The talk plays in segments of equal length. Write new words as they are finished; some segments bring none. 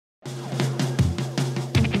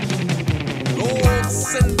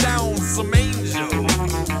send down some angels,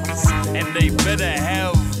 and they better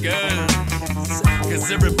have guns,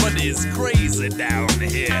 'cause everybody's crazy down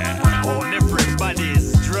here on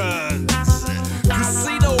everybody's drugs.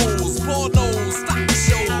 Casinos, pornos, stock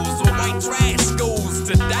shows, where white trash goes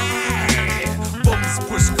to die. Bums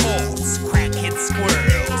push corpse, crack hit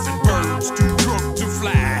squirrels, and birds too drunk to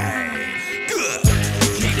fly. Good.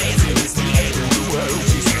 Keep dancing, it's the end of the world.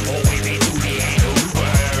 She said, oh, baby, to the end of the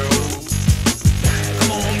world.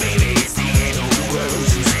 Come on, baby, it's the end of the world.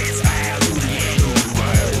 She said, smile to the end of the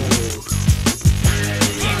world.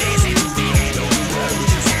 Keep dancing to the end of the world.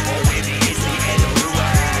 She said, oh, baby, it's the end of the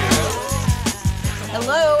world.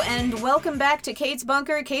 Hello, and welcome back to Kate's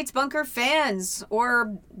Bunker fans,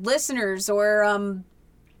 or listeners, or,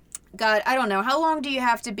 God, I don't know. How long do you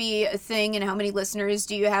have to be a thing, and how many listeners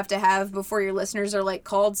do you have to have before your listeners are, like,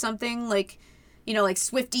 called something? Like, you know, like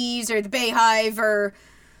Swifties, or the Bayhive, or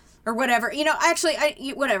whatever. You know, actually,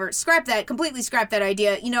 whatever. Scrap that. Completely scrap that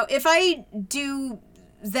idea. You know, if I do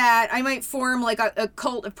that, I might form, like, a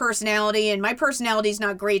cult of personality, and my personality's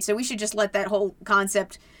not great, so we should just let that whole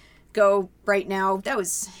concept go right now. That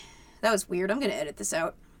was weird. I'm gonna edit this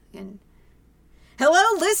out. And hello,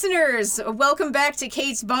 listeners! Welcome back to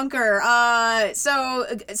Kate's Bunker. So,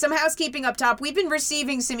 some housekeeping up top. We've been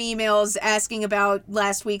receiving some emails asking about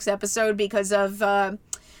last week's episode because of,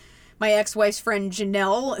 my ex-wife's friend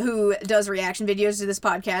Janelle, who does reaction videos to this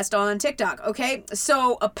podcast on TikTok, okay?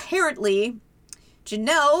 So, apparently,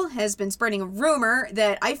 Janelle has been spreading a rumor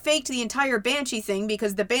that I faked the entire Banshee thing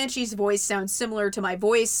because the Banshee's voice sounds similar to my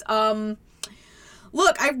voice.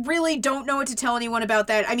 Look, I really don't know what to tell anyone about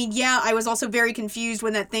that. I mean, yeah, I was also very confused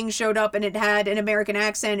when that thing showed up and it had an American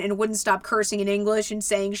accent and wouldn't stop cursing in English and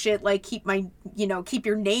saying shit like, keep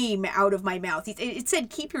your name out of my mouth. It said,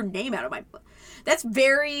 keep your name out of my mouth. That's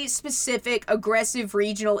very specific, aggressive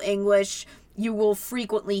regional English you will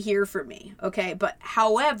frequently hear from me, okay? But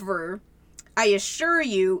however, I assure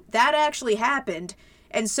you that actually happened.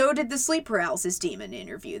 And so did the sleep paralysis demon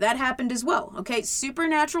interview. That happened as well, okay?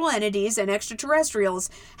 Supernatural entities and extraterrestrials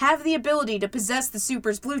have the ability to possess the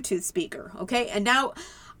Super's Bluetooth speaker, okay? And now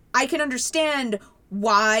I can understand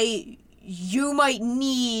why you might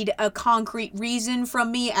need a concrete reason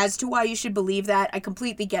from me as to why you should believe that. I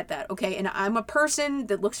completely get that, okay? And I'm a person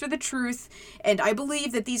that looks for the truth, and I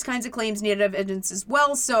believe that these kinds of claims need evidence as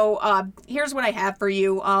well. So here's what I have for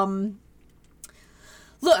you.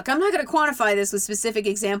 Look, I'm not going to quantify this with specific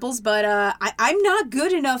examples, but I'm not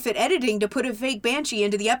good enough at editing to put a fake Banshee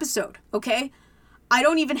into the episode, okay? I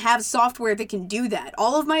don't even have software that can do that.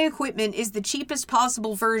 All of my equipment is the cheapest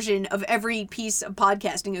possible version of every piece of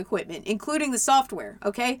podcasting equipment, including the software,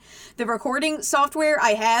 okay? The recording software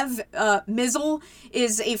I have, Mizzle,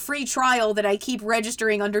 is a free trial that I keep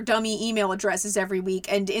registering under dummy email addresses every week,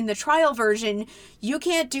 and in the trial version, you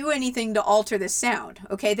can't do anything to alter the sound,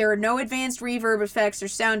 okay? There are no advanced reverb effects or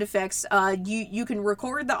sound effects. You can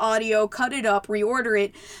record the audio, cut it up, reorder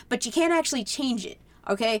it, but you can't actually change it.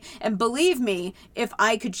 Okay, and believe me, if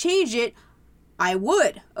I could change it, I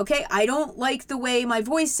would, okay? I don't like the way my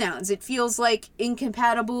voice sounds. It feels like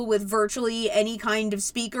incompatible with virtually any kind of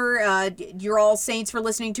speaker. You're all saints for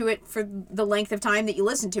listening to it for the length of time that you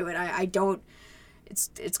listen to it. I don't,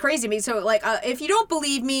 it's crazy to me. So, like, if you don't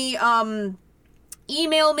believe me,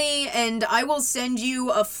 email me and I will send you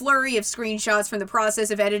a flurry of screenshots from the process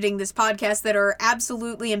of editing this podcast that are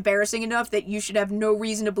absolutely embarrassing enough that you should have no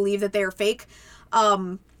reason to believe that they are fake.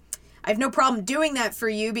 I have no problem doing that for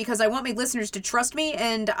you because I want my listeners to trust me,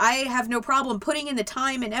 and I have no problem putting in the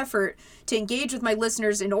time and effort to engage with my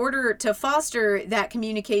listeners in order to foster that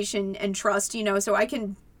communication and trust, you know, so I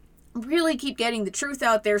can really keep getting the truth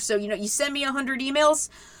out there. So, you know, you send me 100 emails,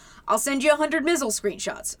 I'll send you 100 Mizzle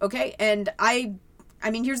screenshots, okay? And I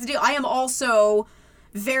mean, here's the deal. I am also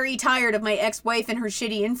very tired of my ex-wife and her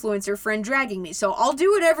shitty influencer friend dragging me, so I'll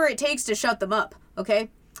do whatever it takes to shut them up, okay?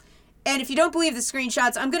 And if you don't believe the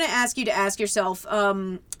screenshots, I'm going to ask you to ask yourself,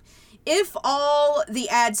 if all the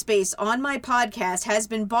ad space on my podcast has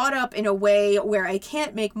been bought up in a way where I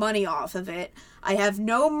can't make money off of it, I have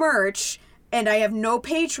no merch, and I have no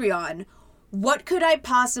Patreon, what could I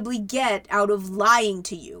possibly get out of lying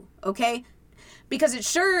to you, okay? Because it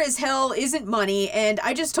sure as hell isn't money, and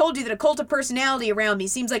I just told you that a cult of personality around me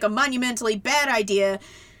seems like a monumentally bad idea.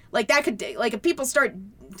 Like, that could, like, if people start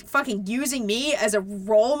fucking using me as a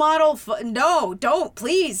role model, no, don't,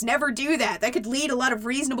 please, never do that. That could lead a lot of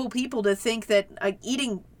reasonable people to think that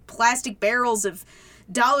eating plastic barrels of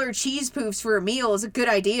dollar cheese poofs for a meal is a good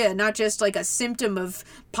idea, not just like a symptom of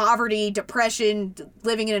poverty, depression,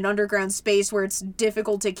 living in an underground space where it's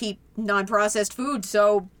difficult to keep non-processed food.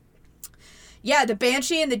 So, Yeah, the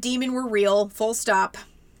Banshee and the Demon were real, full stop.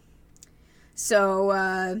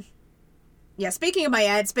 So, yeah, speaking of my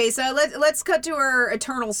ad space, let's cut to our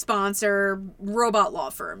eternal sponsor, Robot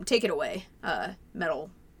Law Firm. Take it away,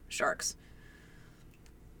 Metal Sharks.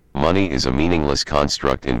 Money is a meaningless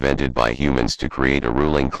construct invented by humans to create a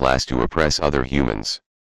ruling class to oppress other humans.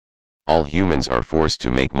 All humans are forced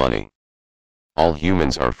to make money. All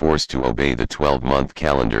humans are forced to obey the 12-month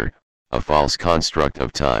calendar, a false construct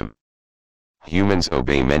of time. Humans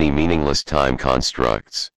obey many meaningless time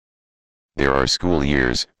constructs. There are school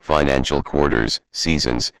years, financial quarters,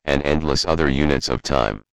 seasons, and endless other units of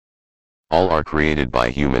time. All are created by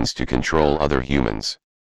humans to control other humans.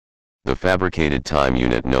 The fabricated time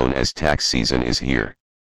unit known as tax season is here.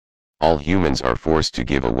 All humans are forced to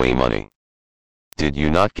give away money. Did you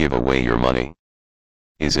not give away your money?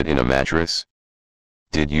 Is it in a mattress?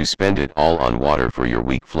 Did you spend it all on water for your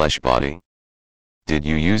weak flesh body? Did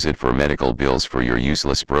you use it for medical bills for your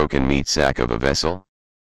useless broken meat sack of a vessel?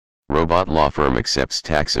 Robot Law Firm accepts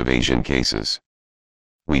tax evasion cases.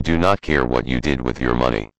 We do not care what you did with your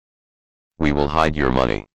money. We will hide your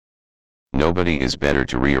money. Nobody is better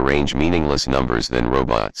to rearrange meaningless numbers than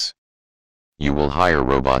robots. You will hire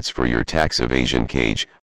robots for your tax evasion cage,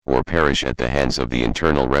 or perish at the hands of the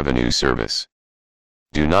Internal Revenue Service.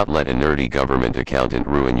 Do not let a nerdy government accountant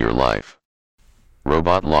ruin your life.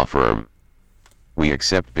 Robot Law Firm. We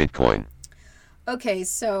accept Bitcoin. Okay,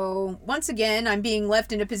 so once again, I'm being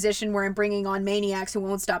left in a position where I'm bringing on maniacs who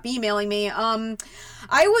won't stop emailing me.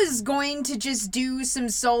 I was going to just do some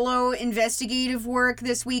solo investigative work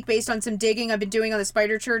this week based on some digging I've been doing on the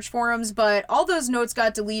Spider Church forums, but all those notes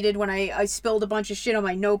got deleted when I spilled a bunch of shit on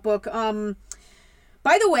my notebook.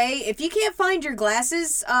 By the way, if you can't find your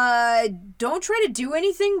glasses, don't try to do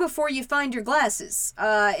anything before you find your glasses.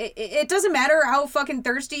 It doesn't matter how fucking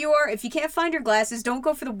thirsty you are. If you can't find your glasses, don't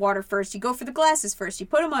go for the water first. You go for the glasses first. You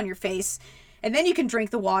put them on your face, and then you can drink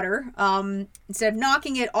the water, instead of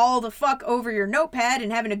knocking it all the fuck over your notepad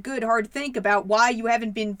and having a good hard think about why you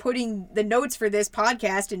haven't been putting the notes for this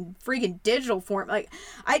podcast in friggin' digital form. Like,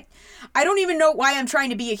 I don't even know why I'm trying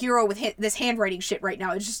to be a hero with this handwriting shit right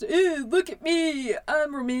now. It's just, look at me,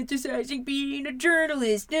 I'm romanticizing being a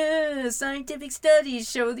journalist. Scientific studies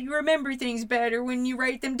show that you remember things better when you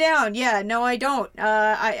write them down. Yeah, no, I don't.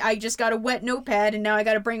 I just got a wet notepad, and now I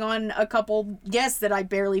gotta bring on a couple guests that I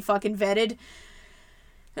barely fucking vetted.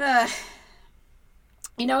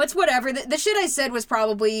 You know, it's whatever. The shit I said was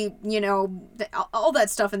probably, you know, all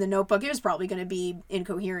that stuff in the notebook, it was probably going to be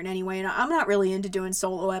incoherent anyway, and I'm not really into doing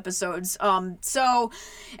solo episodes. So,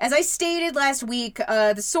 as I stated last week,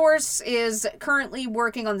 the Source is currently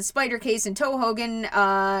working on the Spider case, and Tohogan,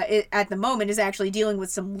 at the moment, is actually dealing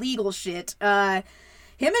with some legal shit.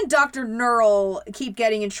 Him and Dr. Neural keep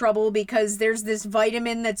getting in trouble because there's this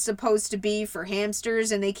vitamin that's supposed to be for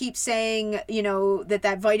hamsters, and they keep saying, you know,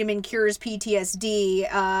 that vitamin cures PTSD,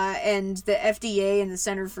 and the FDA and the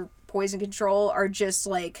Center for Poison Control are just,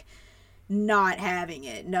 like, not having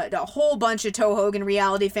it. No, a whole bunch of Tohogan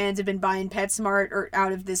reality fans have been buying PetSmart or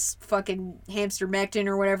out of this fucking hamster mectin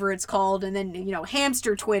or whatever it's called, and then, you know,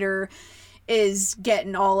 hamster Twitter is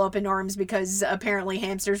getting all up in arms because apparently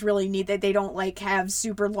hamsters really need that. They don't like have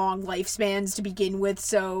super long lifespans to begin with,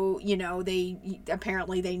 so, you know, they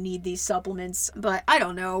need these supplements. But I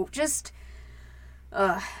don't know, just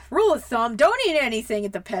rule of thumb, don't eat anything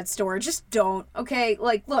at the pet store. Just don't. Okay,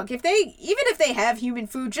 like, look, even if they have human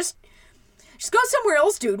food, just go somewhere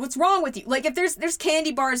else, dude. What's wrong with you? Like, if there's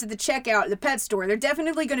candy bars at the checkout at the pet store, they're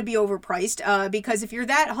definitely going to be overpriced, because if you're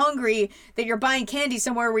that hungry that you're buying candy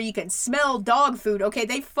somewhere where you can smell dog food, okay,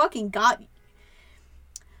 they fucking got you.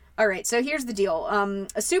 Alright, so here's the deal.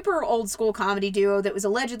 A super old school comedy duo that was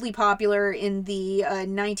allegedly popular in the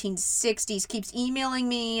 1960s keeps emailing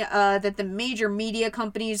me that the major media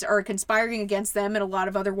companies are conspiring against them and a lot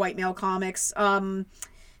of other white male comics.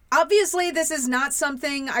 Obviously, this is not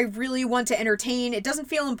something I really want to entertain. It doesn't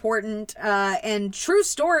feel important, and true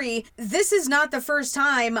story, this is not the first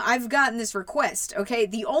time I've gotten this request, okay?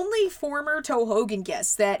 The only former Tohogan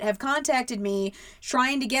guests that have contacted me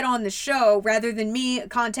trying to get on the show, rather than me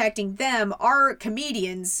contacting them, are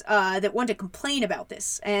comedians that want to complain about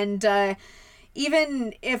this. And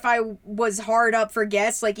even if I was hard up for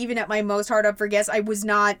guests, like even at my most hard up for guests, I was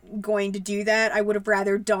not going to do that. I would have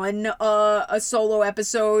rather done a solo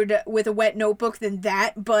episode with a wet notebook than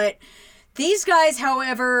that. But these guys,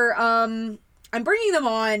 however, I'm bringing them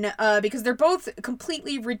on because they're both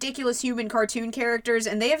completely ridiculous human cartoon characters,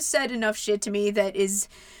 and they have said enough shit to me that is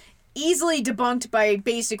easily debunked by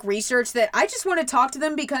basic research that I just want to talk to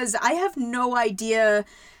them because I have no idea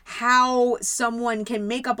how someone can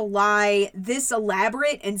make up a lie this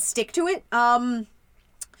elaborate and stick to it.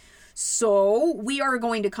 So we are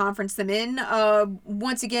going to conference them in.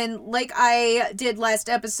 Once again, like I did last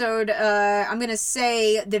episode, I'm going to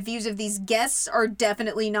say the views of these guests are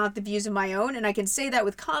definitely not the views of my own, and I can say that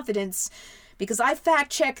with confidence because I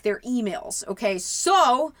fact-check their emails. Okay,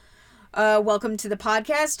 so welcome to the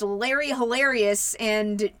podcast, Larry Hilarious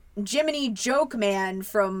and Jiminy Joke Man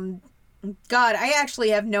from... God, I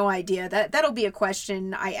actually have no idea. That'll be a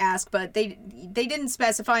question I ask, but they didn't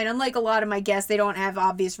specify, and unlike a lot of my guests, they don't have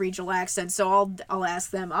obvious regional accents, so I'll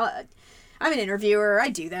ask them. I'm an interviewer. I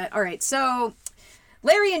do that. All right, so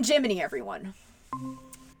Larry and Jiminy, everyone.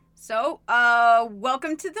 So,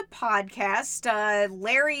 welcome to the podcast,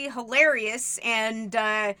 Larry Hilarious and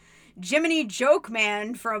Jiminy Joke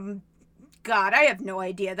Man from... God, I have no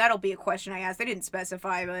idea. That'll be a question I ask. They didn't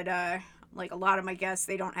specify, but like a lot of my guests,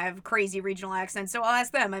 they don't have crazy regional accents, so I'll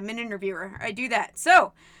ask them. I'm an interviewer. I do that.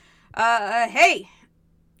 So, hey,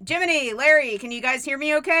 Jiminy, Larry, can you guys hear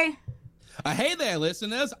me okay? Hey there,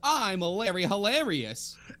 listeners. I'm Larry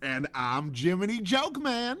Hilarious. And I'm Jiminy Joke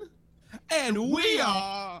Man. And we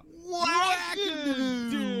are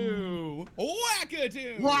Wackadoo!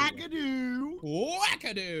 Wackadoo! Wackadoo!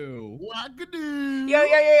 Wackadoo! Wackadoo! Yo.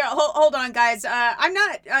 Hold on, guys. I'm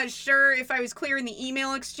not sure if I was clear in the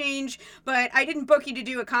email exchange, but I didn't book you to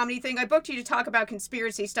do a comedy thing. I booked you to talk about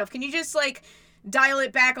conspiracy stuff. Can you just, like, dial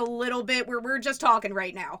it back a little bit? We're just talking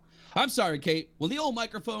right now. I'm sorry, Kate. When the old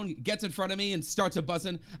microphone gets in front of me and starts a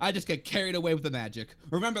buzzing, I just get carried away with the magic.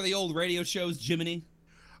 Remember the old radio shows, Jiminy?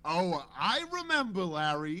 Oh, I remember,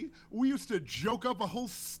 Larry. We used to joke up a whole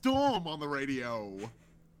storm on the radio.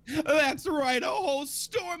 That's right, a whole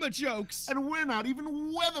storm of jokes. And we're not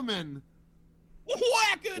even weathermen.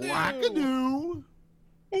 Wackadoo! Wackadoo!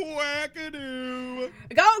 Wackadoo!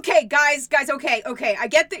 Okay, guys, okay. I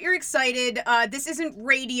get that you're excited. This isn't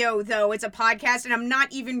radio, though. It's a podcast, and I'm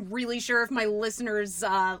not even really sure if my listeners,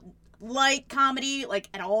 like comedy, like,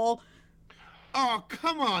 at all. Oh,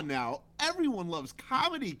 come on now. Everyone loves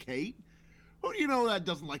comedy, Kate. Who do you know that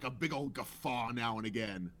doesn't like a big old guffaw now and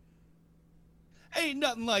again? Ain't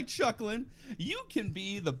nothing like chuckling. You can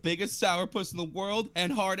be the biggest sourpuss in the world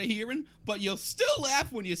and hard of hearing, but you'll still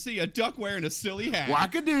laugh when you see a duck wearing a silly hat.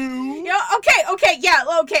 Wackadoo! Yeah,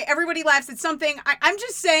 okay. Everybody laughs at something. I'm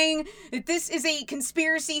just saying that this is a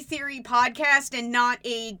conspiracy theory podcast and not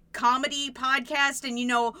a comedy podcast, and, you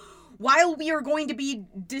know, while we are going to be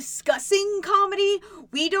discussing comedy,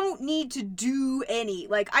 we don't need to do any.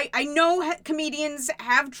 Like, I know comedians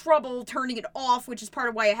have trouble turning it off, which is part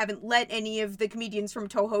of why I haven't let any of the comedians from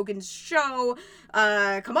Toe Hogan's show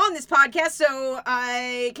come on this podcast. So,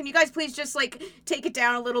 can you guys please just, like, take it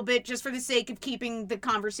down a little bit just for the sake of keeping the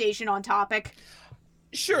conversation on topic?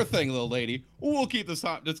 Sure thing, little lady. We'll keep this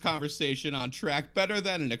conversation on track better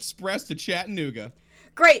than an express to Chattanooga.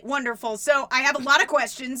 Great, wonderful. So, I have a lot of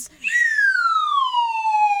questions.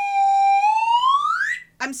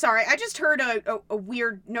 I'm sorry, I just heard a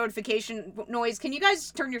weird notification noise. Can you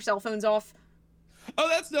guys turn your cell phones off? Oh,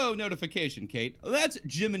 that's no notification, Kate. That's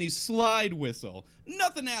Jiminy's slide whistle.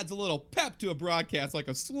 Nothing adds a little pep to a broadcast like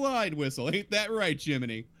a slide whistle. Ain't that right,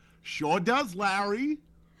 Jiminy? Sure does, Larry.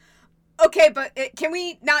 Okay, but can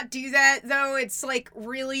we not do that, though? It's, like,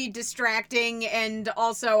 really distracting, and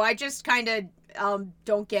also, I just kind of...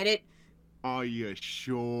 don't get it. Are you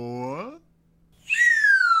sure?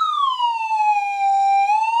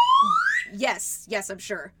 Yes, I'm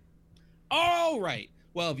sure. All right.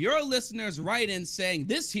 Well, if your listeners write in saying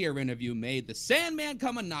this here interview made the Sandman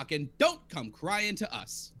come a-knockin', don't come crying to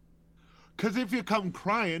us. 'Cause if you come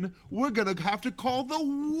crying, we're gonna have to call the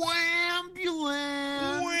Wambulance!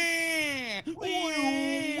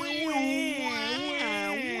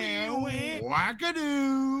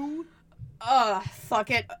 Wackadoo! Fuck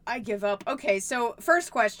it. I give up. Okay, so, first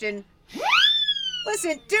question.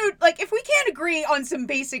 Listen, dude, like, if we can't agree on some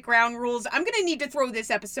basic ground rules, I'm gonna need to throw this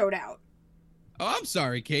episode out. Oh, I'm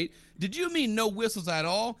sorry, Kate. Did you mean no whistles at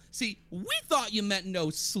all? See, we thought you meant no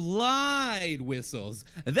slide whistles.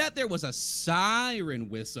 That there was a siren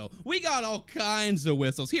whistle. We got all kinds of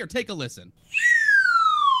whistles. Here, take a listen.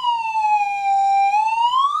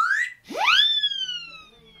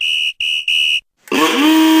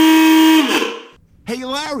 Hey,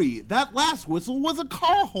 Larry, that last whistle was a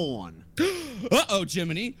car horn. Uh-oh,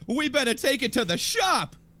 Jiminy. We better take it to the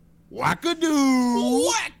shop. Wackadoo!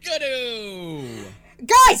 Wackadoo!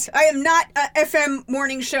 Guys, I am not a FM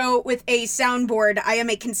morning show with a soundboard. I am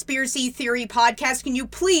a conspiracy theory podcast. Can you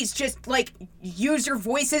please just, like, use your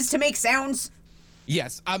voices to make sounds?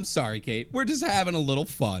 Yes, I'm sorry, Kate. We're just having a little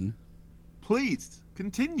fun. Please,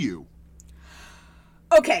 continue.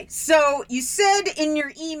 Okay, so you said in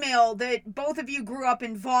your email that both of you grew up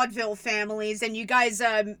in vaudeville families, and you guys,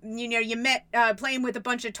 you met playing with a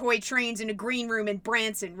bunch of toy trains in a green room in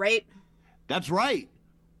Branson, right? That's right.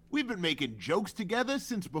 We've been making jokes together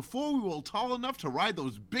since before we were tall enough to ride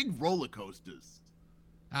those big roller coasters.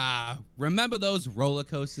 Remember those roller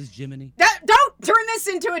coasters, Jiminy? Don't turn this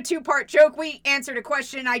into a two-part joke. We answered a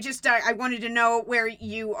question. I wanted to know where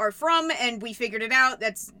you are from, and we figured it out.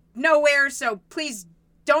 That's nowhere, so please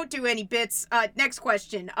don't do any bits. Next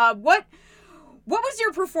question. What was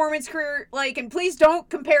your performance career like? And please don't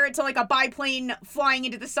compare it to like a biplane flying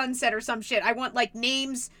into the sunset or some shit. I want like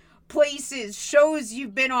names, places, shows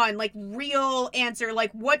you've been on, like real answer.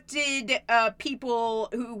 Like what did people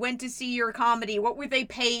who went to see your comedy, what were they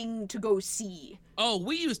paying to go see? Oh,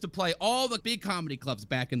 we used to play all the big comedy clubs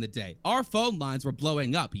back in the day. Our phone lines were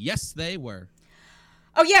blowing up. Yes, they were.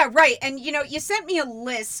 Oh, yeah, right. And, you sent me a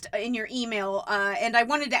list in your email, and I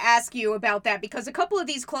wanted to ask you about that because a couple of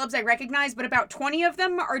these clubs I recognize, but about 20 of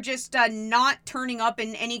them are just not turning up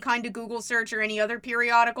in any kind of Google search or any other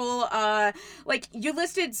periodical. Like, you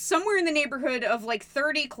listed somewhere in the neighborhood of, like,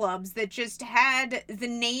 30 clubs that just had the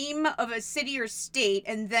name of a city or state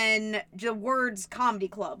and then the words comedy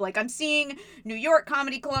club. Like, I'm seeing New York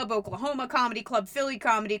Comedy Club, Oklahoma Comedy Club, Philly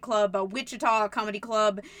Comedy Club, Wichita Comedy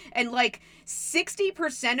Club, and, like,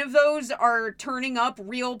 60% of those are turning up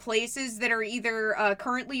real places that are either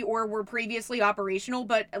currently or were previously operational,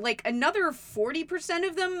 but like another 40%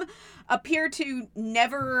 of them appear to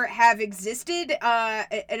never have existed,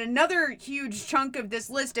 and another huge chunk of this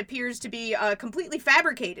list appears to be completely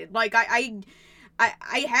fabricated. Like I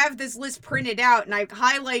have this list printed out and I've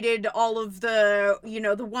highlighted all of the,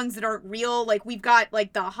 the ones that aren't real. Like we've got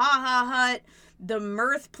like the Ha Ha Hut, the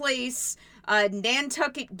Mirth Place,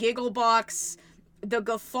 Nantucket Gigglebox, the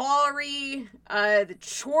Gaffari, the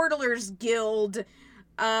Chortlers Guild,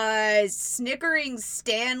 Snickering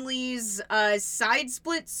Stanley's, Side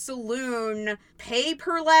Split Saloon, Pay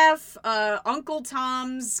Per Laugh, Uncle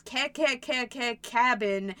Tom's,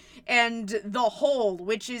 Cabin, and The Hole,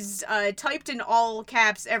 which is typed in all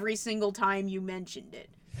caps every single time you mentioned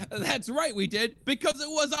it. That's right, we did, because it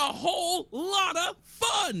was a whole lot of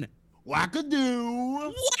fun!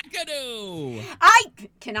 Wackadoo! Wackadoo! I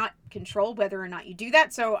cannot control whether or not you do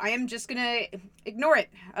that, so I am just gonna ignore it.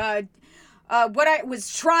 What I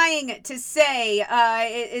was trying to say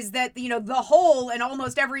is that, the Hole and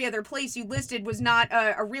almost every other place you listed was not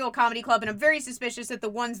a real comedy club, and I'm very suspicious that the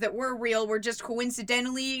ones that were real were just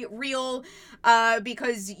coincidentally real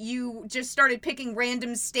because you just started picking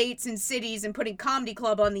random states and cities and putting comedy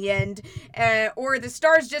club on the end, or the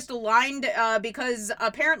stars just aligned because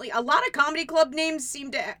apparently a lot of comedy club names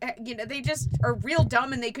seem to, they just are real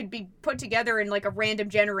dumb and they could be put together in like a random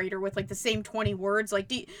generator with like the same 20 words. Like,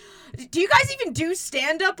 do you guys even do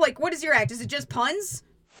stand-up? Like, what is your act? Is it just puns?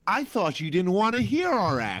 I thought you didn't want to hear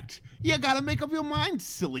our act. You gotta make up your mind,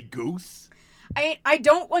 silly goose. I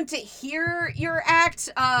don't want to hear your act.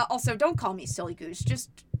 Also, don't call me silly goose. Just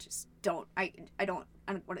don't. I don't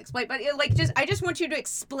want to explain. But I just want you to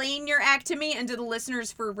explain your act to me and to the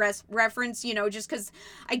listeners for reference. Just because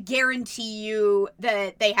I guarantee you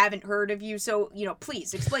that they haven't heard of you. So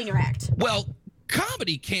please explain your act. Well,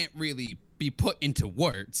 comedy can't really be put into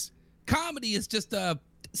words. Comedy is just a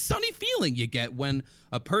sunny feeling you get when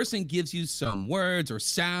a person gives you some words or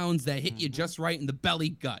sounds that hit you just right in the belly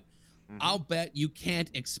gut. I'll bet you can't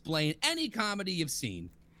explain any comedy you've seen.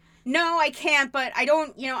 No, I can't, but I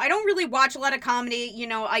don't really watch a lot of comedy,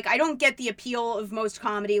 I don't get the appeal of most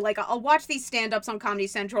comedy. Like, I'll watch these stand-ups on Comedy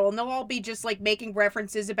Central, and they'll all be just, like, making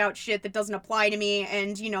references about shit that doesn't apply to me,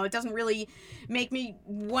 and, it doesn't really make me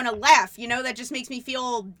want to laugh, that just makes me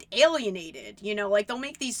feel alienated, like, they'll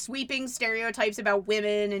make these sweeping stereotypes about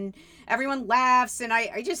women, and everyone laughs, and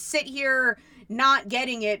I just sit here not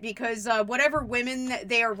getting it because whatever women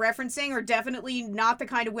they are referencing are definitely not the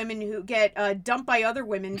kind of women who get dumped by other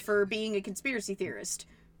women for being a conspiracy theorist.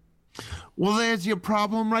 Well, there's your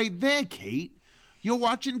problem right there, Kate. You're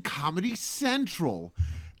watching Comedy Central.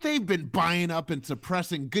 They've been buying up and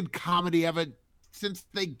suppressing good comedy ever since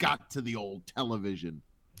they got to the old television.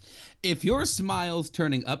 If your smile's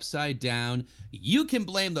turning upside down, you can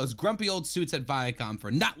blame those grumpy old suits at Viacom for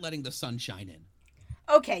not letting the sun shine in.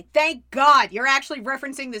 Okay, thank God you're actually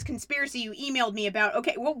referencing this conspiracy you emailed me about.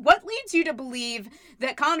 Okay, well, what leads you to believe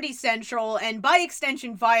that Comedy Central, and by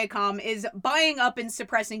extension Viacom, is buying up and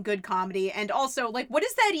suppressing good comedy? And also, like, what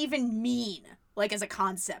does that even mean, like, as a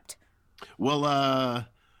concept? Well,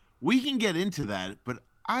 we can get into that, but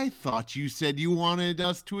I thought you said you wanted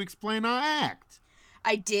us to explain our act.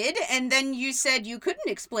 I did, and then you said you couldn't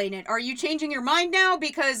explain it. Are you changing your mind now?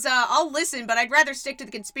 Because I'll listen, but I'd rather stick to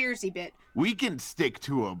the conspiracy bit. We can stick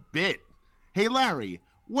to a bit. Hey, Larry,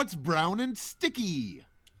 what's brown and sticky?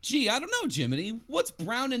 Gee, I don't know, Jiminy. What's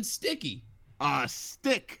brown and sticky? A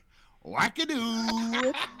stick.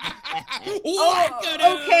 Wackadoo. Oh,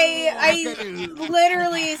 okay, I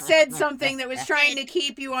literally said something that was trying to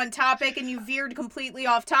keep you on topic and you veered completely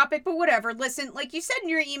off topic, but whatever. Listen, like you said in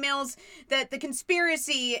your emails, that the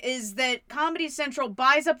conspiracy is that Comedy Central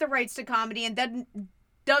buys up the rights to comedy and then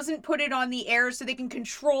doesn't put it on the air so they can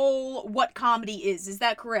control what comedy is. Is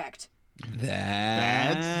that correct?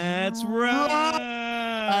 That's right.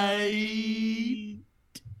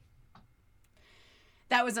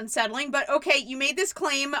 That was unsettling, but okay, you made this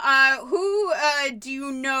claim. Who do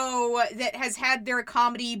you know that has had their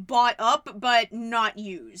comedy bought up but not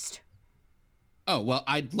used? Oh, well,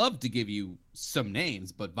 I'd love to give you some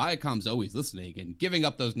names, but Viacom's always listening, and giving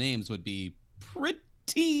up those names would be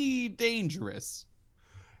pretty dangerous.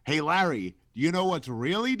 Hey, Larry, do you know what's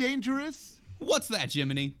really dangerous? What's that,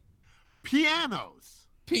 Jiminy? Pianos.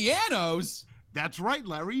 Pianos? That's right,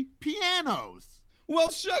 Larry, pianos. Well,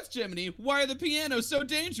 shucks, Jiminy. Why are the pianos so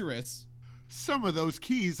dangerous? Some of those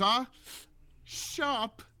keys are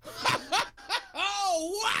sharp.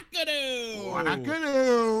 Oh, wackadoo!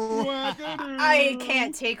 Wackadoo. Wackadoo. I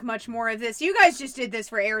can't take much more of this. You guys just did this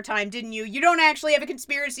for airtime, didn't you? You don't actually have a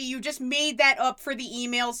conspiracy. You just made that up for the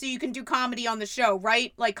email so you can do comedy on the show,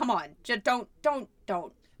 right? Like, come on. Just don't.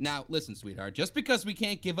 Now, listen, sweetheart. Just because we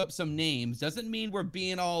can't give up some names doesn't mean we're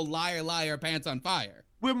being all liar, liar, pants on fire.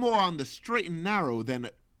 We're more on the straight and narrow than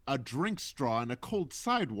a drink straw in a cold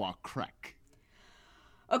sidewalk crack.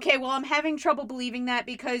 Okay, well, I'm having trouble believing that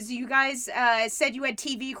because you guys said you had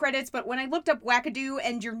TV credits, but when I looked up Wackadoo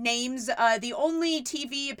and your names, the only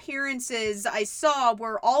TV appearances I saw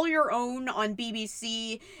were All Your Own on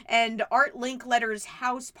BBC and Art Linkletter's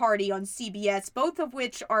House Party on CBS, both of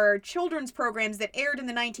which are children's programs that aired in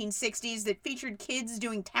the 1960s that featured kids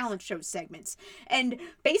doing talent show segments. And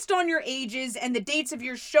based on your ages and the dates of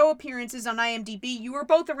your show appearances on IMDb, you were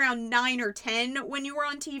both around 9 or 10 when you were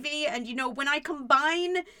on TV, and you know, when I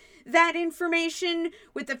combine that information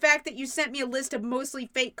with the fact that you sent me a list of mostly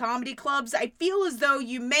fake comedy clubs, I feel as though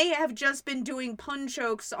you may have just been doing pun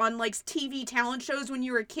jokes on like TV talent shows when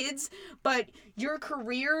you were kids, but your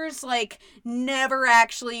careers like never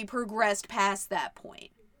actually progressed past that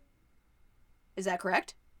point. Is that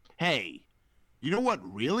correct? Hey, you know what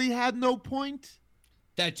really had no point?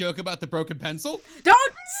 That joke about the broken pencil?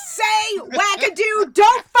 Don't say wackadoo!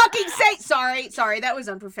 Don't fucking say... Sorry, that was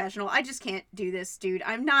unprofessional. I just can't do this, dude.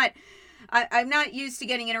 I'm not used to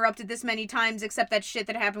getting interrupted this many times, except that shit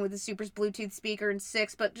that happened with the Super's Bluetooth speaker in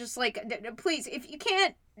 6, but just, like, please, if you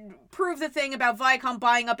can't prove the thing about Viacom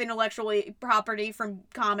buying up intellectual property from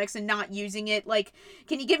comics and not using it, like,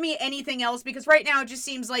 can you give me anything else? Because right now it just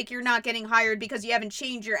seems like you're not getting hired because you haven't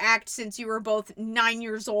changed your act since you were both 9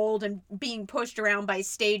 years old and being pushed around by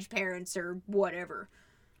stage parents or whatever.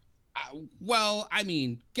 Well, I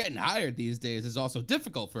mean, getting hired these days is also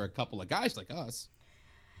difficult for a couple of guys like us.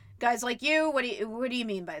 Guys like you? What do you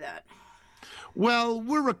mean by that? Well,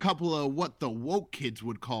 we're a couple of what the woke kids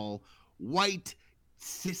would call white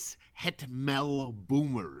cis het male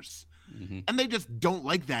boomers. Mm-hmm. And they just don't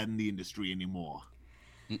like that in the industry anymore.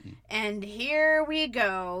 Mm-mm. And here we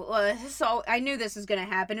go. So I knew this was going to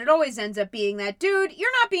happen. It always ends up being that, dude,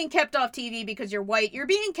 you're not being kept off TV because you're white. You're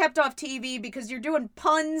being kept off TV because you're doing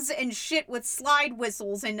puns and shit with slide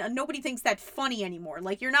whistles, and nobody thinks that's funny anymore.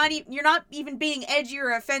 Like, you're not even being edgy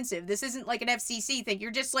or offensive. This isn't like an FCC thing. You're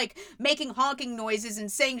just, like, making honking noises and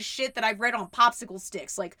saying shit that I've read on popsicle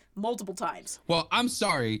sticks, like, multiple times. Well, I'm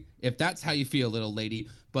sorry if that's how you feel, little lady,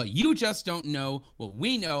 but you just don't know what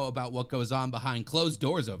we know about what goes on behind closed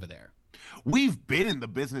doors over there. We've been in the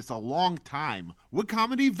business a long time. We're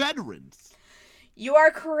comedy veterans. You are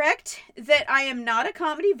correct that I am not a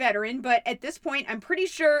comedy veteran, but at this point, I'm pretty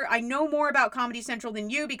sure I know more about Comedy Central than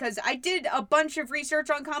you because I did a bunch of research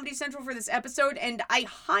on Comedy Central for this episode, and I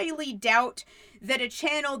highly doubt that a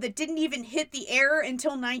channel that didn't even hit the air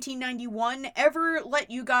until 1991 ever let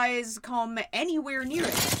you guys come anywhere near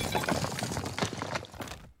it.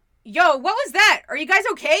 Yo, what was that? Are you guys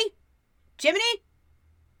okay? Jiminy?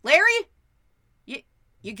 Larry?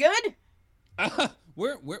 You good?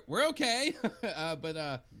 We're okay.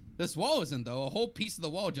 But this wall isn't, though. A whole piece of the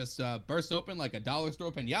wall just burst open like a dollar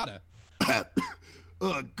store piñata.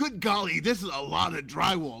 Good golly, this is a lot of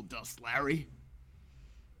drywall dust, Larry.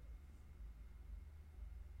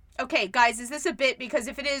 Okay, guys, is this a bit? Because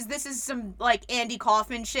if it is, this is some, like, Andy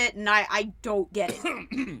Kaufman shit, and I don't get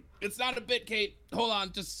it. It's not a bit, Kate. Hold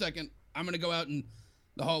on just a second. I'm gonna go out and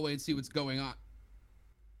the hallway and see what's going on.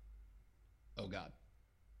 Oh, God.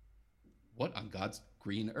 What on God's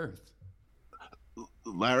green earth?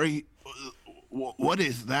 Larry, what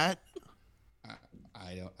is that?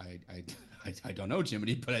 I don't know,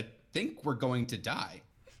 Jiminy, but I think we're going to die.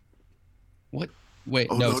 What? Wait,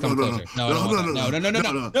 Oh, no, it's coming closer. No,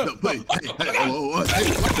 Wait,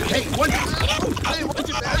 hey, what? Hey, what's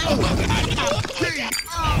it?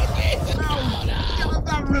 Ow!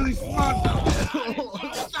 Not really smart.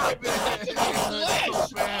 Stop it! That's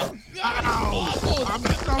so bad. Ow! I'm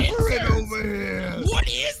suffering over here. What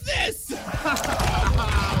is this? Oh,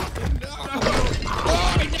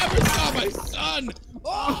 I never saw my son.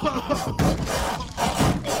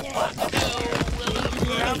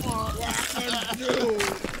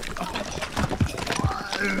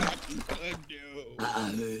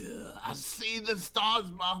 I see the stars,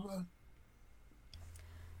 Mama.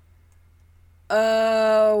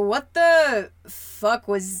 What the fuck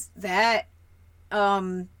was that?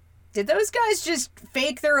 Did those guys just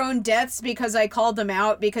fake their own deaths because I called them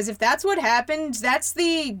out? Because if that's what happened, that's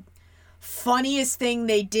the funniest thing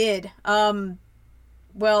they did.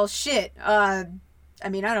 Well, shit. I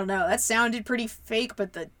mean, I don't know. That sounded pretty fake,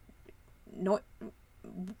 but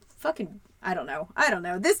fucking, I don't know.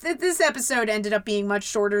 This episode ended up being much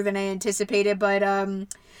shorter than I anticipated, but,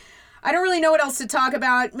 I don't really know what else to talk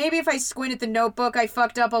about. Maybe if I squint at the notebook I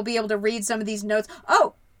fucked up, I'll be able to read some of these notes.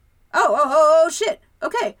 Oh, shit.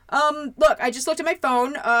 Okay. Look, I just looked at my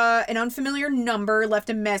phone. An unfamiliar number left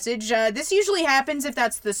a message. This usually happens if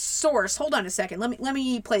that's the source. Hold on a second. Let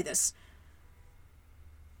me play this.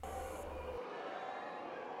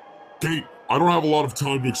 Kate, I don't have a lot of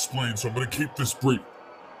time to explain, so I'm gonna keep this brief.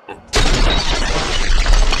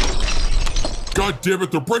 God damn it,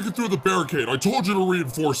 they're breaking through the barricade. I told you to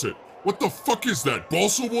reinforce it. What the fuck is that,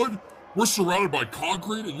 balsa wood? We're surrounded by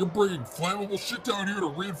concrete and you're bringing flammable shit down here to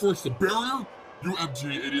reinforce the barrier? You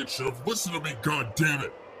MTA idiot should have listened to me, god damn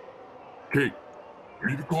it. Kate, you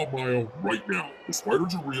need to call Maya right now. The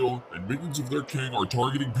spiders are real, and minions of their king are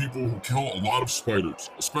targeting people who kill a lot of spiders,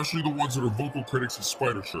 especially the ones that are vocal critics of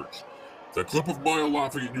Spider Church. That clip of Maya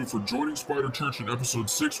laughing at you for joining Spider Church in episode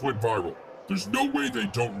 6 went viral. There's no way they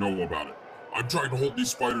don't know about it. I'm trying to hold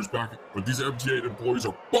these spiders back, but these MTA employees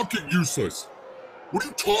are fucking useless. What are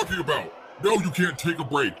you talking about? No, you can't take a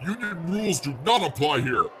break. Union rules do not apply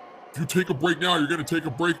here. If you take a break now, you're gonna take a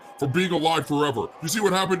break from being alive forever. You see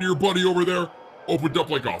what happened to your buddy over there? Opened up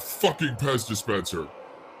like a fucking Pez dispenser.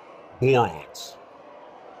 Morons.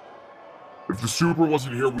 If the super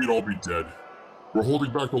wasn't here, we'd all be dead. We're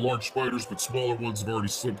holding back the large spiders, but smaller ones have already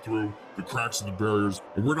slipped through the cracks in the barriers,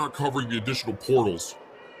 and we're not covering the additional portals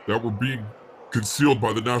that were being concealed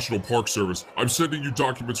by the National Park Service. I'm sending you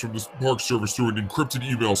documents from the Park Service through an encrypted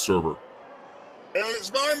email server. Hey, it's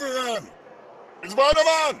Spider-Man! It's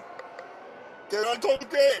Spider-Man! Can I talk to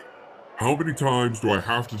Kate? How many times do I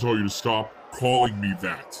have to tell you to stop calling me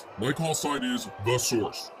that? My call sign is The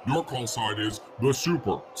Source. Your call sign is The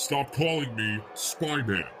Super. Stop calling me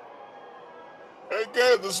Spy-Man. Hey,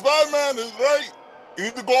 Kate, the Spider-Man is right. You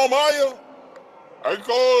need to call Maya. I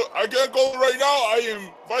can't call right now. I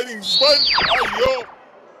am fighting Spider. Yo.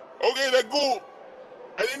 Okay, that's cool.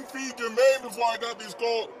 I didn't feed Jermaine before I got this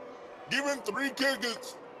call. Giving 3 kids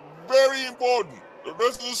is very important. The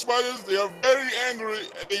rest of the spiders, they are very angry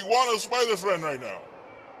and they want a spider friend right now.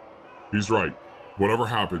 He's right. Whatever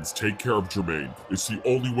happens, take care of Jermaine. It's the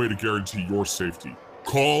only way to guarantee your safety.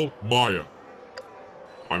 Call Maya.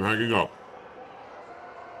 I'm hanging up.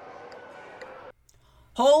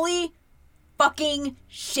 Holy fucking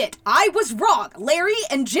shit. I was wrong. Larry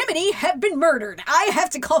and Jiminy have been murdered. I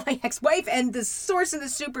have to call my ex-wife, and the source and the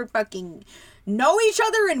super fucking know each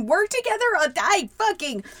other and work together? I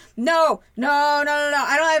fucking... No. I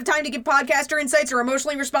don't have time to give podcaster insights or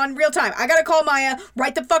emotionally respond in real time. I gotta call Maya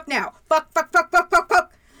right the fuck now. Fuck.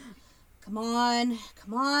 Come on.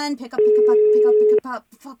 Pick up.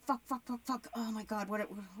 Fuck. Oh my god, what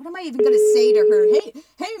am I even gonna say to her?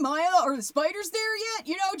 Hey, Maya, are the spiders there yet?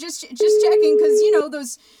 You know, just checking, because, you know,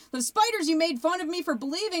 those spiders you made fun of me for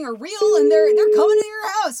believing are real, and they're coming to your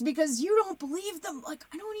house because you don't believe them. Like,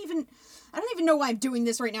 I don't even know why I'm doing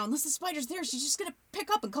this right now. Unless the spider's there, she's just gonna pick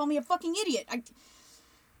up and call me a fucking idiot.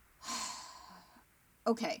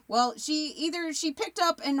 Okay, well, she picked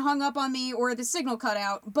up and hung up on me, or the signal cut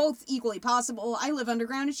out. Both equally possible. I live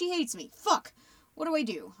underground and she hates me. Fuck. What do I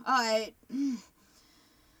do? Okay,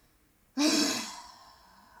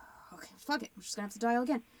 fuck it. I'm just gonna have to dial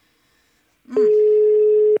again.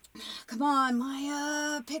 Come on,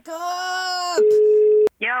 Maya, pick up!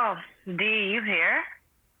 Yo, D, you here?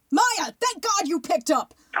 Maya, thank God you picked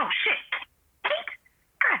up! Oh, shit. Kate?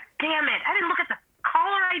 God damn it. I didn't look at the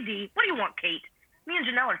caller Hi, D. What do you want, Kate? Me and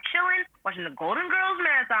Janelle are chilling, watching the Golden Girls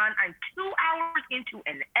marathon. I'm 2 hours into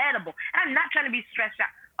an edible, and I'm not trying to be stressed out.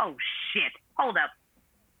 Oh, shit. Hold up.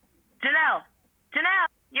 Janelle!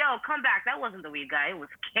 Yo, come back. That wasn't the weed guy. It was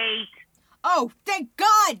Kate. Oh, thank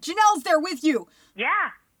God! Janelle's there with you!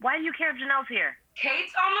 Yeah. Why do you care if Janelle's here?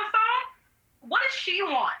 Kate's on the phone? What does she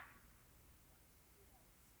want?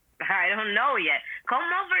 I don't know yet. Come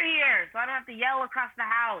over here so I don't have to yell across the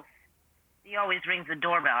house. He always rings the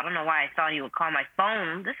doorbell. I don't know why I thought he would call my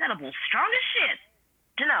phone. This edible's strong as shit.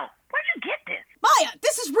 Janelle, where'd you get this? Maya,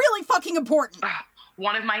 this is really fucking important!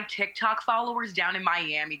 One of my TikTok followers down in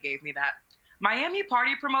Miami gave me that. Miami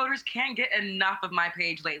party promoters can't get enough of my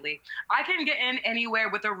page lately. I can get in anywhere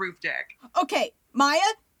with a roof deck. Okay, Maya,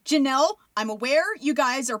 Janelle, I'm aware you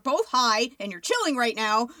guys are both high and you're chilling right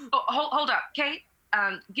now. Oh, hold up, Kate.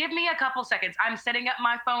 Give me a couple seconds. I'm setting up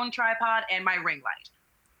my phone tripod and my ring light.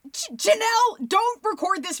 Janelle, don't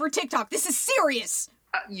record this for TikTok. This is serious.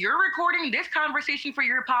 You're recording this conversation for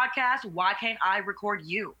your podcast. Why can't I record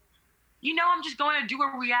you? You know I'm just going to do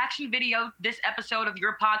a reaction video this episode of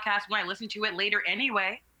your podcast when I listen to it later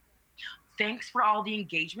anyway. Thanks for all the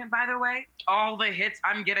engagement, by the way. All the hits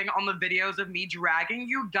I'm getting on the videos of me dragging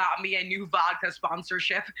you got me a new vodka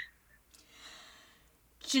sponsorship.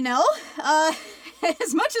 Janelle,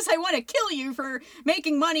 as much as I want to kill you for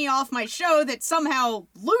making money off my show that somehow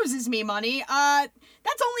loses me money,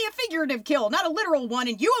 that's only a figurative kill, not a literal one,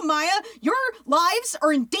 and you and Maya, your lives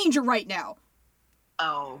are in danger right now.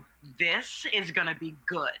 Oh, this is gonna be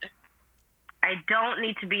good. I don't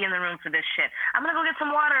need to be in the room for this shit. I'm gonna go get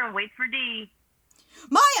some water and wait for D.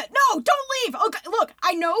 Maya, no, don't leave. Okay, look,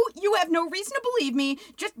 I know you have no reason to believe me,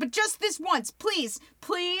 but just this once, please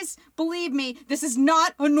believe me. This is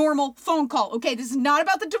not a normal phone call, okay? This is not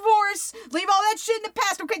about the divorce. Leave all that shit in the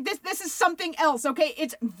past, okay? This is something else, okay?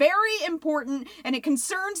 It's very important, and it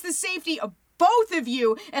concerns the safety of both of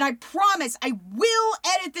you, and I promise I will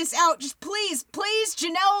edit this out. Just please,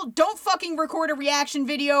 Janelle, don't fucking record a reaction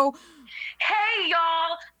video. Hey,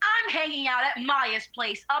 y'all! I'm hanging out at Maya's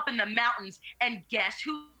place up in the mountains, and guess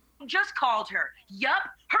who just called her? Yup,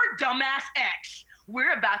 her dumbass ex.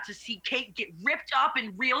 We're about to see Kate get ripped up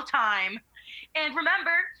in real time. And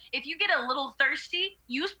remember, if you get a little thirsty,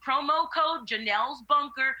 use promo code Janelle's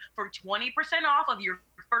Bunker for 20% off of your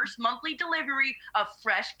first monthly delivery of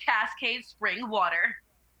fresh Cascade spring water.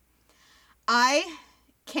 I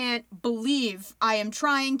can't believe I am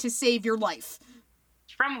trying to save your life.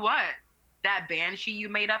 From what? That banshee you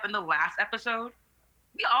made up in the last episode?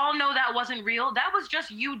 We all know that wasn't real. That was just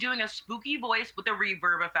you doing a spooky voice with a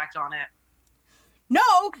reverb effect on it.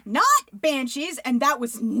 No, not banshees, and that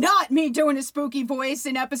was not me doing a spooky voice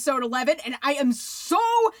in episode 11, and I am so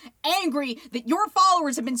angry that your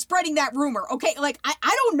followers have been spreading that rumor, okay? Like,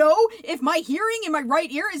 I don't know if my hearing in my right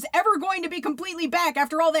ear is ever going to be completely back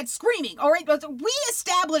after all that screaming, all right? But we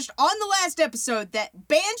established on the last episode that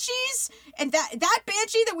banshees, and that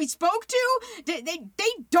banshee that we spoke to, they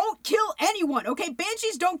don't kill anyone, okay?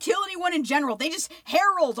 Banshees don't kill anyone in general. They just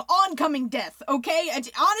herald oncoming death, okay? And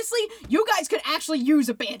honestly, you guys could actually use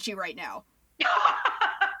a banshee right now.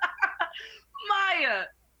 Maya,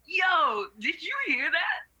 yo, did you hear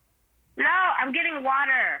that? No, I'm getting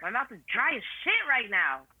water. My mouth is dry as shit right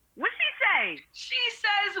now. What'd she say? She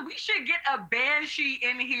says we should get a banshee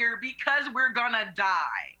in here because we're gonna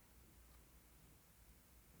die.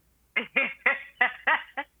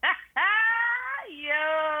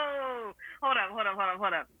 Yo! Hold up.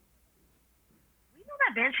 We know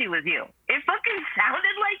that banshee was you. It fucking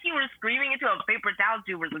sounded like you were screaming into a paper towel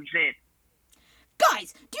tube or some shit.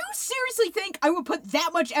 Guys, do you seriously think I would put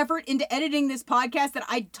that much effort into editing this podcast that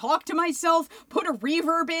I'd talk to myself, put a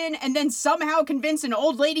reverb in, and then somehow convince an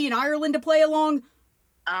old lady in Ireland to play along?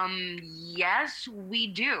 Yes, we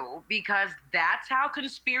do, because that's how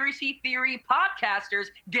conspiracy theory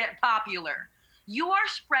podcasters get popular. You are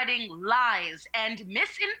spreading lies and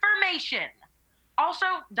misinformation. Also,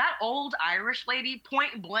 that old Irish lady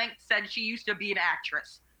point blank said she used to be an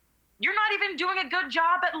actress. You're not even doing a good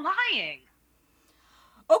job at lying.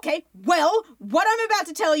 Okay, well, what I'm about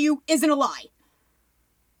to tell you isn't a lie.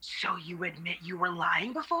 So you admit you were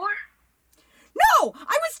lying before? No!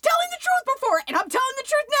 I was telling the truth before, and I'm telling the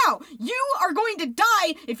truth now! You are going to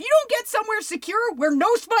die if you don't get somewhere secure where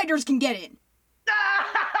no spiders can get in.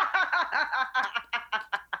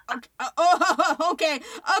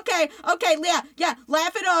 Okay, yeah,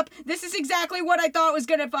 laugh it up. This is exactly what I thought was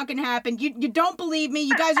gonna fucking happen. You don't believe me.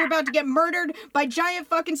 You guys are about to get murdered by giant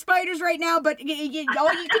fucking spiders right now, but all you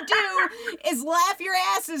can do is laugh your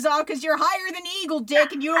asses off because you're higher than Eagle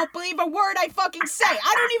Dick and you don't believe a word I fucking say.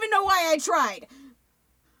 I don't even know why I tried.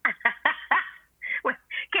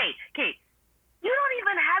 You don't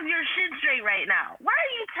even have your shit straight right now. Why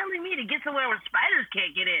are you telling me to get somewhere where spiders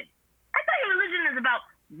can't get in? I thought your religion is about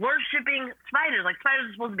worshiping spiders. Like, spiders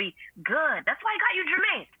are supposed to be good. That's why I got you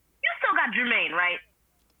Jermaine. You still got Jermaine, right?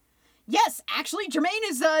 Yes, actually, Jermaine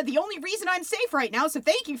is the only reason I'm safe right now, so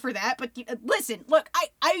thank you for that. But listen, look,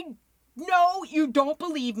 I know you don't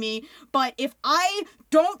believe me, but if I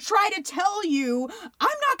don't try to tell you,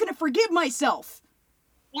 I'm not going to forgive myself.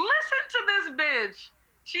 Listen to this bitch.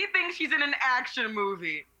 She thinks she's in an action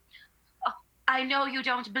movie. I know you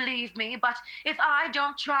don't believe me, but if I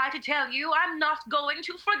don't try to tell you, I'm not going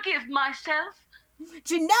to forgive myself.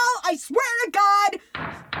 Janelle, I swear to God!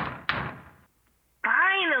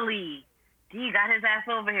 Finally! D got his ass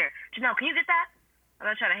over here. Janelle, can you get that? I'm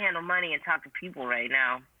not trying to handle money and talk to people right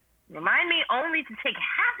now. Remind me only to take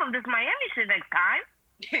half of this Miami shit next time.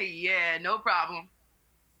 Yeah, no problem.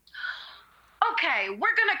 Okay,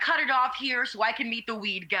 we're gonna cut it off here so I can meet the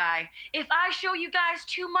weed guy. If I show you guys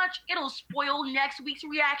too much, it'll spoil next week's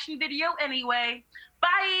reaction video anyway.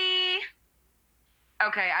 Bye!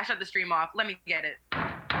 Okay, I shut the stream off. Let me get it.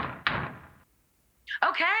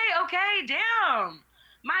 Okay, damn.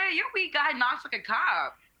 Maya, your weed guy knocks like a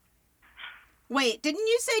cop. Wait, didn't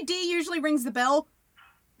you say D usually rings the bell?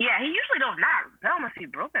 Yeah, he usually don't knock. The bell must be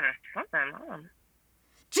broken or something.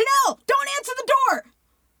 Janelle, don't answer the door!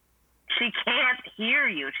 She can't hear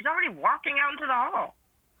you. She's already walking out into the hall.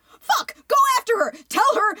 Fuck! Go after her!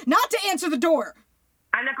 Tell her not to answer the door!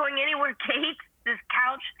 I'm not going anywhere, Kate. This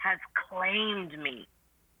couch has claimed me.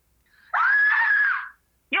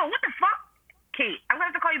 Yo, what the fuck? Kate, I'm gonna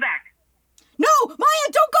have to call you back. No! Maya,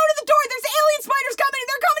 don't go to the door! There's alien spiders coming and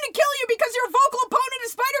they're coming to kill you because you're a vocal opponent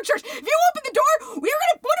of Spider Church! If you open the door,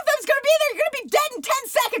 one of them's gonna be there! You're gonna be dead in 10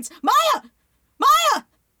 seconds! Maya! Maya!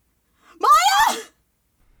 Maya!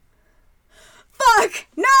 Fuck!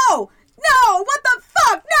 No! No! What the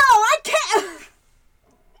fuck? No! I can't!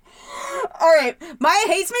 Alright, Maya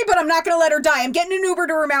hates me, but I'm not gonna let her die. I'm getting an Uber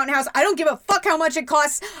to her mountain house. I don't give a fuck how much it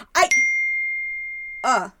costs.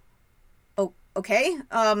 Okay.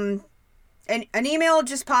 An email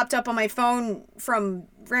just popped up on my phone from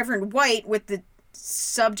Reverend White with the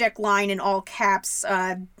subject line in all caps,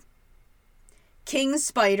 King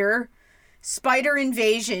Spider, Spider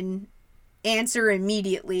Invasion, answer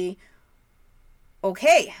immediately.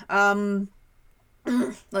 Okay,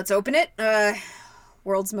 let's open it.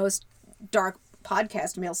 World's most dark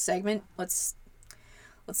podcast mail segment. Let's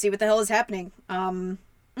see what the hell is happening.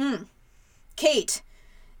 Kate,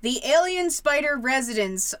 the alien spider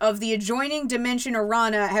residents of the adjoining dimension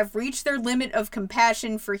Arana have reached their limit of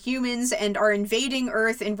compassion for humans and are invading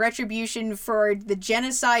Earth in retribution for the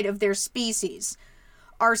genocide of their species.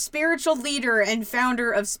 Our spiritual leader and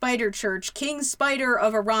founder of Spider Church, King Spider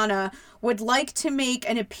of Arana, would like to make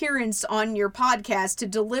an appearance on your podcast to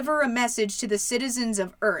deliver a message to the citizens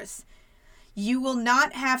of Earth. You will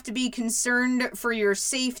not have to be concerned for your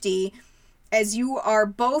safety, as you are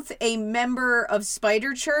both a member of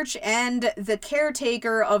Spider Church and the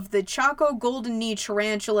caretaker of the Choco Golden Knee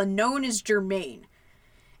tarantula known as Jermaine.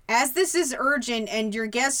 As this is urgent and your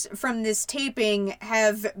guests from this taping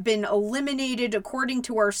have been eliminated according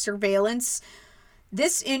to our surveillance,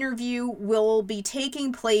 this interview will be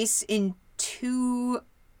taking place in 2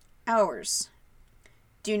 hours.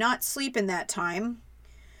 Do not sleep in that time.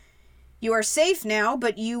 You are safe now,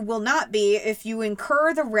 but you will not be if you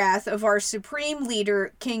incur the wrath of our supreme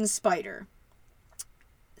leader, King Spider.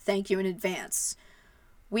 Thank you in advance.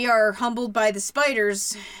 We are humbled by the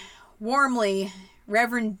spiders. Warmly,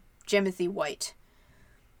 Reverend Jimothy White.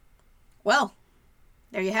 Well,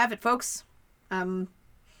 there you have it, folks.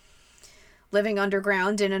 Living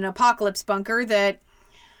underground in an apocalypse bunker that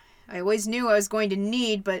I always knew I was going to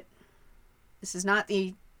need, but this is not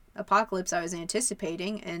the apocalypse I was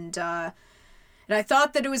anticipating, and I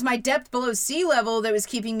thought that it was my depth below sea level that was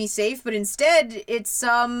keeping me safe, but instead it's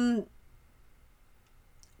my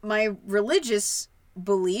religious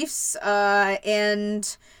beliefs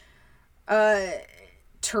and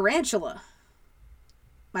tarantula.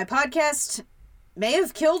 My podcast may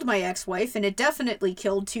have killed my ex-wife, and it definitely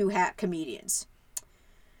killed 2 hack comedians.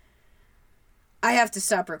 I have to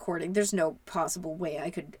stop recording. There's no possible way I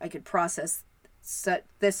could process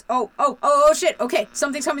this. Oh shit. Okay,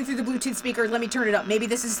 something's coming through the Bluetooth speaker. Let me turn it up. Maybe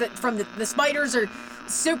this is from the spiders or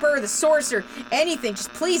super or the source or anything.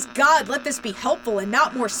 Just please, God, let this be helpful and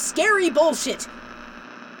not more scary bullshit.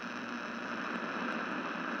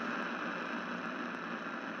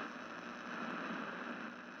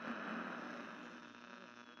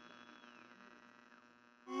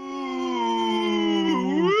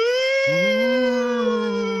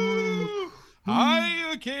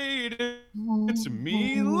 Hi, Kate. It's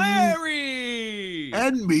me, Larry.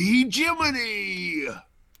 And me, Jiminy.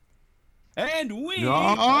 And we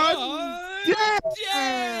Not are dead.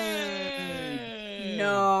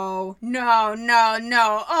 No.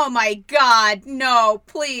 Oh my God. No.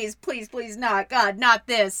 Please not. God, not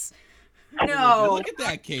this. No. Look at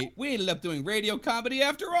that, Kate. We ended up doing radio comedy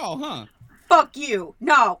after all, huh? Fuck you.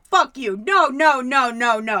 No. Fuck you.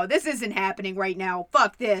 No. This isn't happening right now.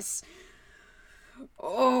 Fuck this.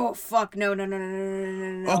 Oh, fuck. No.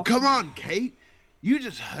 Oh, come on, Kate. You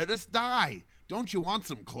just heard us die. Don't you want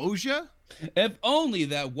some closure? If only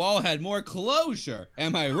that wall had more closure.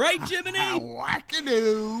 Am I right, Jiminy?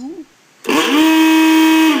 Wackadoo.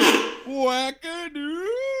 Wackadoo.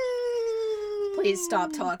 Please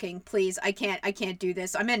stop talking. Please. I can't do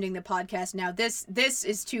this. I'm ending the podcast now. This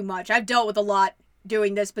is too much. I've dealt with a lot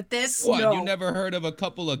doing this, but this, What, no. you never heard of a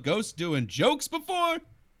couple of ghosts doing jokes before?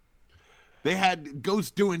 They had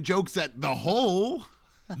ghosts doing jokes at the hole.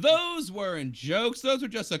 Those weren't jokes. Those were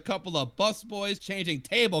just a couple of busboys changing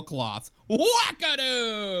tablecloths.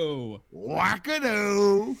 Wackadoo!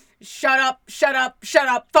 Wackadoo. Shut up.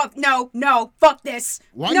 Fuck, no, fuck this.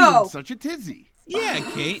 Why are you no. in such a tizzy? Yeah,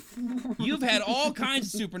 Kate. You've had all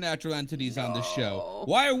kinds of supernatural entities on the show.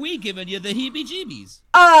 Why are we giving you the heebie-jeebies?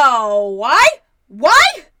 Oh, why?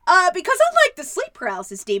 Because unlike the sleep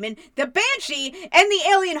paralysis demon, the banshee, and the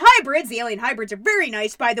alien hybrids are very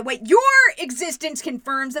nice, by the way, your existence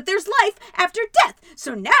confirms that there's life after death.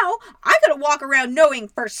 So now, I gotta walk around knowing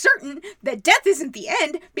for certain that death isn't the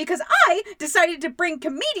end, because I decided to bring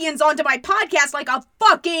comedians onto my podcast like a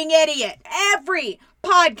fucking idiot. Every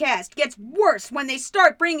podcast gets worse when they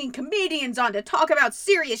start bringing comedians on to talk about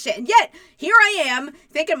serious shit. And yet, here I am,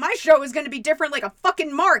 thinking my show is going to be different like a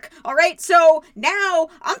fucking mark. Alright, so now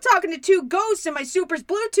I'm talking to two ghosts in my Super's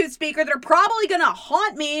Bluetooth speaker that are probably going to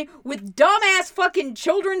haunt me with dumbass fucking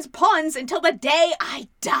children's puns until the day I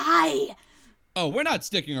die. Oh, we're not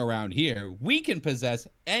sticking around here. We can possess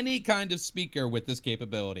any kind of speaker with this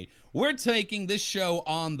capability. We're taking this show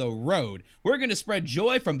on the road. We're going to spread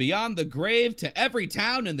joy from beyond the grave to every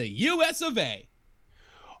town in the US of A.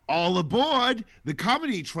 All aboard the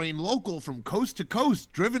comedy train local from coast to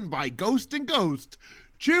coast, driven by Ghost and Ghost.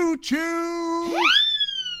 Choo choo!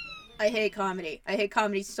 I hate comedy. I hate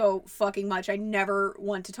comedy so fucking much. I never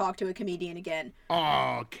want to talk to a comedian again.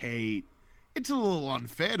 Oh, Kate. It's a little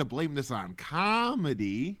unfair to blame this on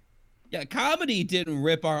comedy. Yeah, comedy didn't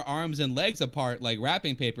rip our arms and legs apart like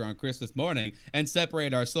wrapping paper on Christmas morning and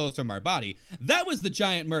separate our souls from our body. That was the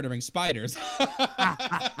giant murdering spiders.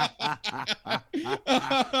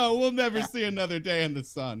 We'll never see another day in the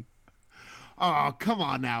sun. Oh, come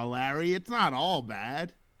on now, Larry. It's not all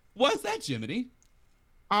bad. What's that, Jiminy?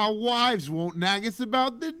 Our wives won't nag us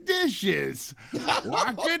about the dishes.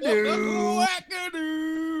 Wackadoo.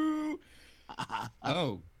 Wackadoo.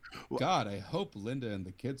 Oh, God, I hope Linda and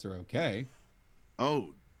the kids are okay.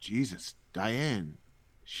 Oh, Jesus, Diane.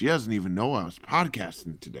 She doesn't even know I was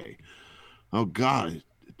podcasting today. Oh, God,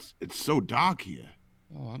 it's so dark here.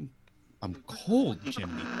 Oh, I'm cold,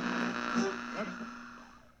 Jimmy.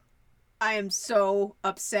 I am so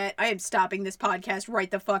upset. I am stopping this podcast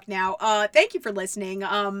right the fuck now. Thank you for listening.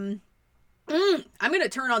 I'm gonna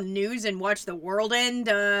turn on the news and watch the world end.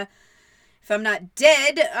 If I'm not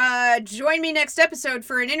dead, join me next episode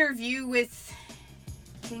for an interview with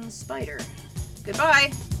King Spider.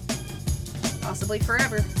 Goodbye. Possibly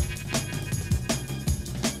forever.